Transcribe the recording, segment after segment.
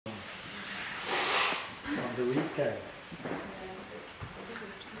on the weekend.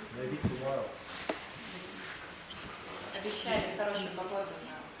 Maybe tomorrow. Обещали хорошую погоду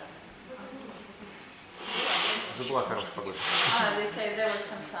на Уже была хорошая погода. They say there was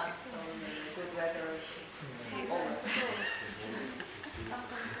some sun, so good weather.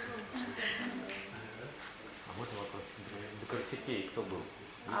 А можно вопрос? До Картикеи кто был?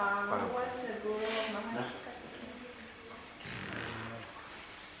 Who was the guru of Maharishi Kartikeya?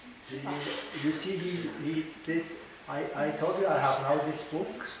 You see, I told you I have now this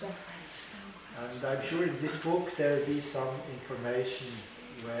book, and I'm sure in this book there will be some information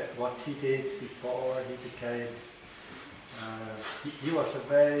what he did before he became. He was a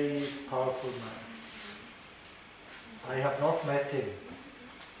very powerful man. I have not met him.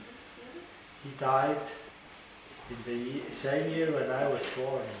 He died in the same year when I was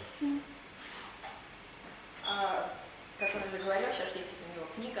born. Как он уже говорил, сейчас есть у него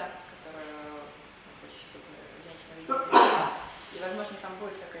книга, которую хочет, чтобы женщина видела. И, возможно, там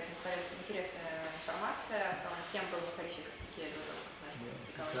будет какая-то интересная информация о том, кем был Махариши Картикея до того,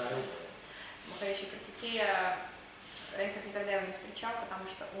 как наш Махариши Картикея. Рейнхард никогда его не встречал, потому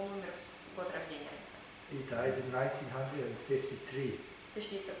что он умер в год рождения. He died in 1953.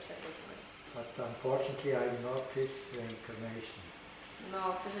 1953 год. But unfortunately, I'm not his incarnation.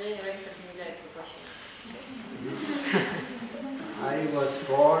 Но, к сожалению, Рейнхард не является воплощением. I was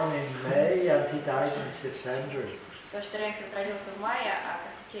born in May and he died in September. Потому что Рейнхард родился в мае, а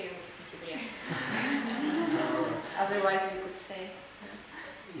Картикея умер в сентябре. Otherwise we could say.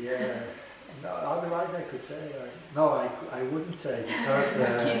 Yeah. No, otherwise I could say. I wouldn't say because.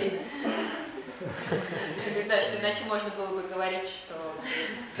 Да, что иначе можно было бы говорить, что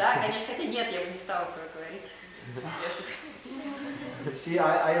да, конечно, хотя нет, я бы не стала этого говорить. See,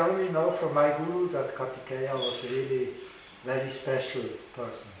 I only know from my guru that Kartikeya was really very special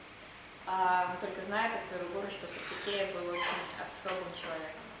person. Он только знает от своего гуру, что Картикея был очень особым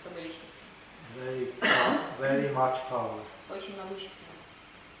человеком, особой личностью. Very much power. Очень могущественным.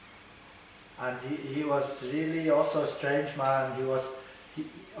 And he was really also a strange man.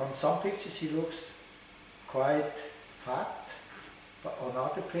 On some pictures he looks quite fat, but on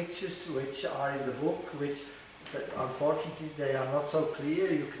other pictures which are in the book, but unfortunately they are not so clear,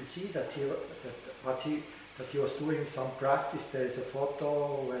 you can see that he was doing some practice. There is a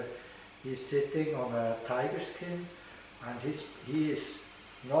photo where he's sitting on a tiger skin, and he is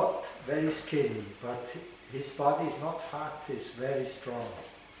not very skinny, but his body is not fat, it's very strong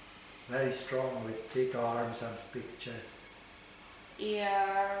with big arms and big chest. И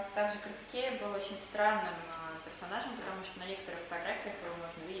также Картикея был очень странным персонажем, потому что на некоторых фотографиях его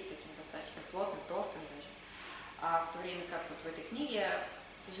можно видеть таким достаточно плотным, толстым даже. А в то время как вот в этой книге,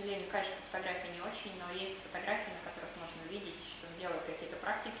 к сожалению, качество фотографий не очень, но есть фотографии, на которых можно видеть, что он делает какие-то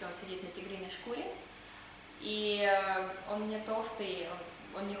практики, он сидит на тигриной шкуре, и он не толстый,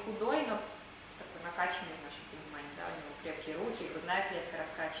 он не худой, но такой накачанный в нашем понимании, да, у него крепкие руки, грудная клетка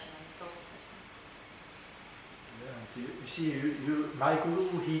раскачана, не толстый совсем. Yeah, you see, my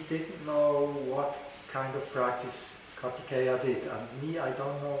guru, he didn't know what kind of practice Kartikeya did, and me, I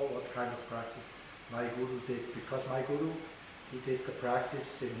don't know what kind of practice my guru did, because my guru, he did the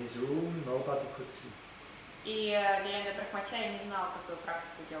practice in his room, nobody could see. И Деянда Брахмачарья не знал, какую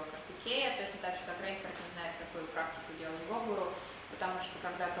практику делал Картикея, точно так же, как Рейнхард не знает, какую практику делал его гуру, потому что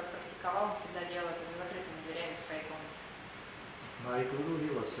когда тот практиковал, он всегда делал это за закрытыми дверями в своей комнате. My guru,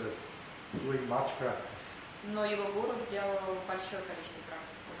 he was doing much practice. Но его гуру делал большое количество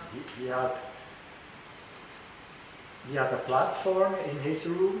практик. He had a platform in his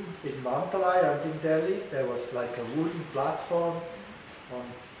room in Mandalay and in Delhi. There was like a wooden platform on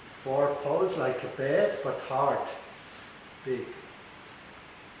 4 poles, like a bed, but hard, big.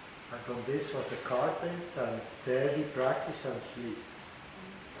 And on this was a carpet, and there he practiced and sleep.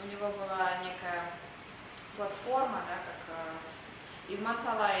 У него была некая платформа, да, как и в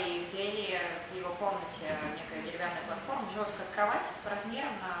Мандалае, и в Дели, в его комнате некая деревянная платформа, жесткая кровать по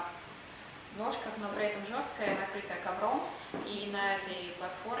размерам на ножках, но при этом жесткая, накрытая ковром, и на этой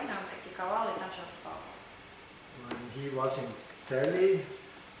платформе он практиковал и там же спал. When he was in Delhi,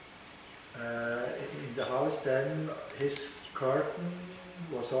 in the house, then his curtain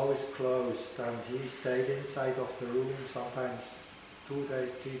was always closed, and he stayed inside of the room, sometimes 2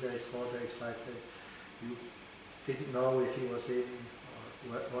 days, 3 days, 4 days, 5 days. You didn't know if he was in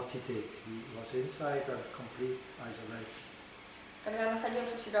or what he did. He was inside and complete isolation. Когда он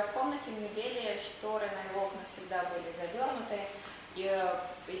находился у себя в комнате в Нью-Дели, шторы на его окнах всегда были задернуты, и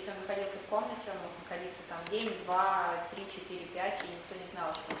если он находился в комнате, он мог находиться там день, 2, 3, 4, 5, и никто не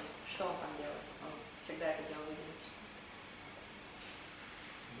знал, что он там делает. Он всегда это делал в одиночестве.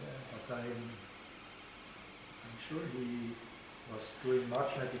 Yeah, but sure he was doing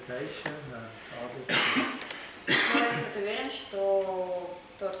much meditation and other things. Человек будет уверен, что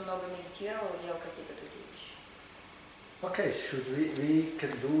тот много медитировал, делал какие-то другие вещи. Okay, should we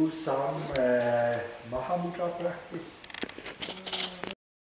can do some Mahamudra practice?